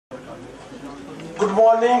Good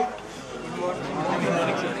morning.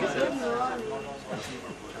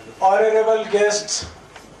 Honorable guests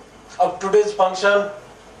of today's function,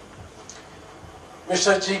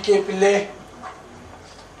 Mr. G.K. Pillai,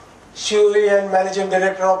 CEO and Managing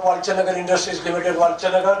Director of Valchanagar Industries Limited,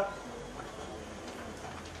 Valchanagar.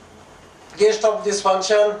 Guest of this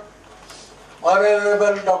function,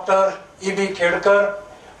 Honorable Dr. E.B. Khedkar,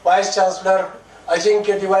 Vice Chancellor,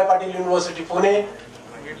 Ajinkya D.Y. Patil University, Pune.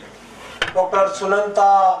 Dr.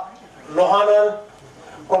 Sunanta Lohanan,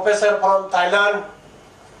 Professor from Thailand.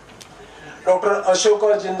 Dr.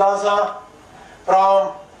 Ashoka Jindasa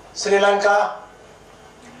from Sri Lanka.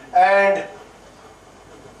 And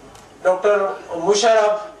Dr.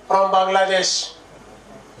 Musharraf from Bangladesh.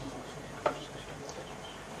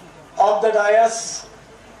 Of the dais,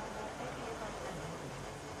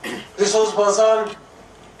 resource person,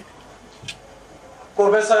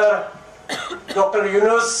 Professor Dr.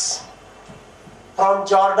 Yunus from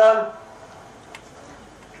Jordan,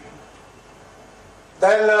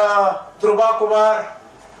 then Dhruva Kumar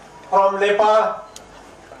from Nepal,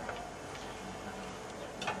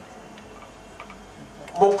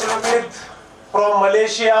 Mukramit from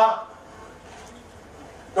Malaysia,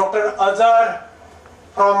 Dr. Azhar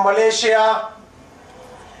from Malaysia,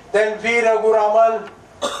 then V. Raghuraman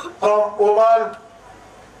from Oman,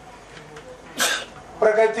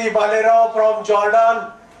 Pragati Balerao from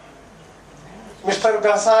Jordan, Mr.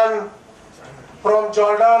 Ghassan from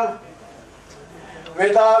Jordan,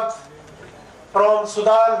 Vedat from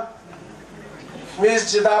Sudan,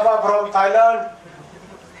 Ms. Jidaba from Thailand,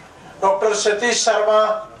 Dr. Satish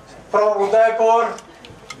Sharma from Udaipur.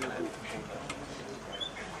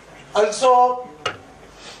 Also,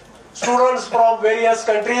 students from various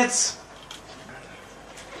countries,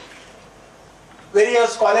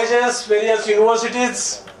 various colleges, various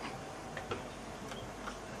universities,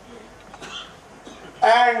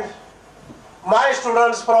 and my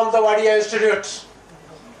students from the Wadia Institute,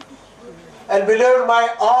 and below my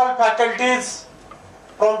all faculties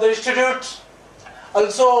from the institute,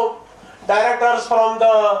 also directors from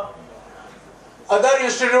the other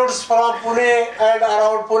institutes from Pune and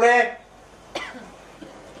around Pune.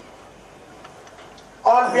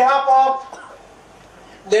 On behalf of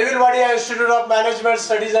Neville Wadia Institute of Management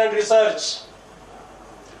Studies and Research,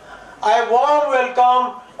 I warm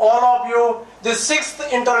welcome all of you this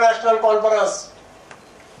 6th International Conference.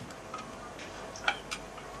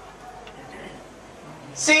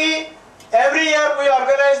 See, every year we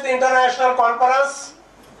organize the International Conference.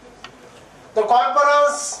 The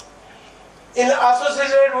conference in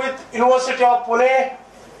associated with University of Pune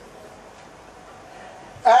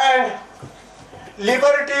and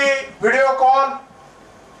Liberty Videocon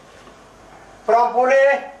from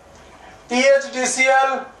Pune,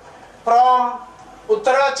 THDCL from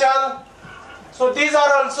Uttarakhand. So these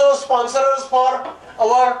are also sponsors for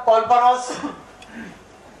our conference.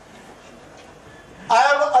 I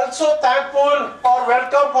am also thankful or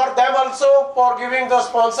welcome for them also for giving the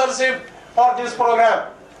sponsorship for this program.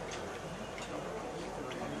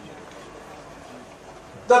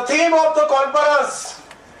 The theme of the conference,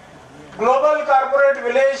 Global Corporate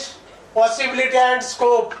Village, Possibility and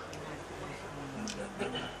Scope.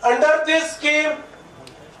 Under this scheme,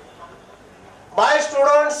 my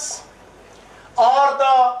students or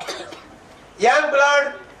the young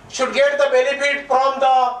blood should get the benefit from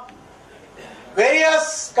the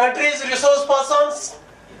various countries' resource persons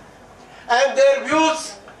and their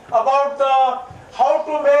views about how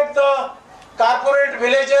to make the corporate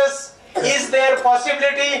villages. Is there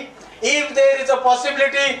possibility? If there is a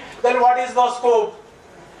possibility, then what is the scope?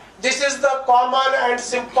 This is the common and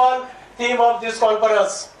simple theme of this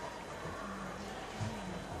conference.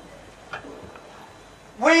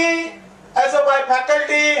 We, as my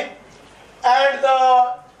faculty, and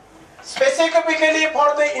specifically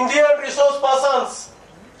for the Indian resource persons,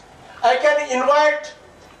 I can invite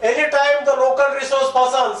anytime the local resource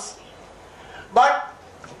persons. But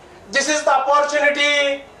this is the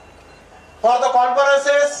opportunity for the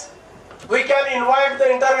conferences. We can invite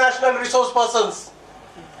the international resource persons.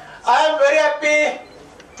 I am very happy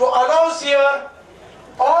to announce here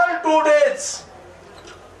all 2 days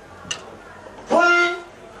full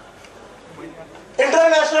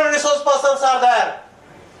international resource persons are there.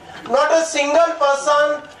 Not a single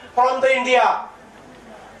person from the India.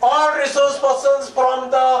 All resource persons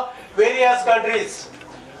from the various countries.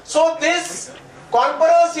 So this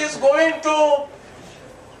conference is going to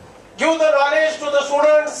give the knowledge to the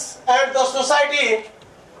students and the society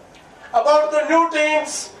about the new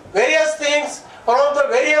things, various things from the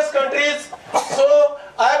various countries. So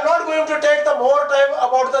I am not going to take the more time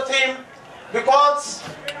about the theme because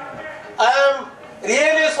I am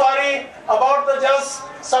really sorry about the just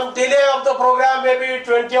some delay of the program, maybe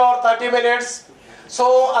 20 or 30 minutes.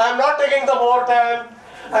 So I am not taking the more time,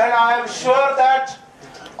 and I am sure that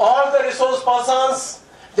all the resource persons,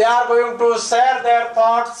 they are going to share their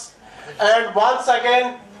thoughts. And once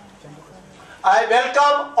again, I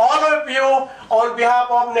welcome all of you on behalf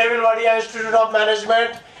of Neville Wadia Institute of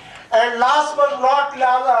Management. And last but not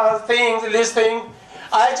least thing,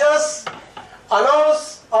 I just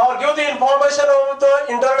announce or give the information of the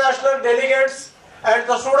international delegates and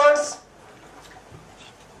the students.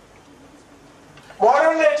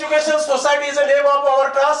 Modern Education Society is the name of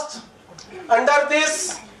our trust. Under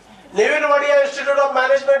this Neville Wadia Institute of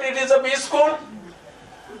Management, it is a B school.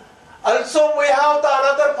 Also, we have the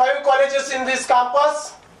another 5 colleges in this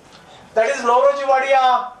campus. That is Neville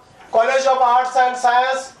Wadia College of Arts and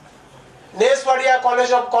Science, Neville Wadia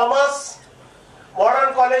College of Commerce,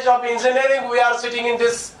 Modern College of Engineering. We are sitting in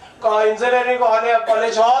this engineering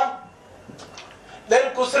college hall.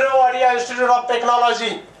 Then Neville Wadia Institute of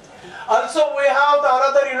Technology. Also, we have the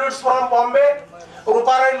another units from Bombay,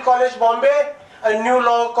 Ruparel College, Bombay, and New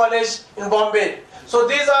Law College in Bombay. So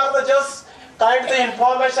these are the just kind of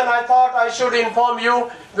information I thought I should inform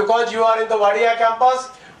you because you are in the Wadia campus.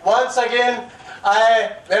 Once again,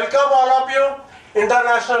 I welcome all of you,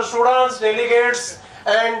 international students, delegates,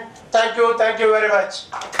 and thank you very much.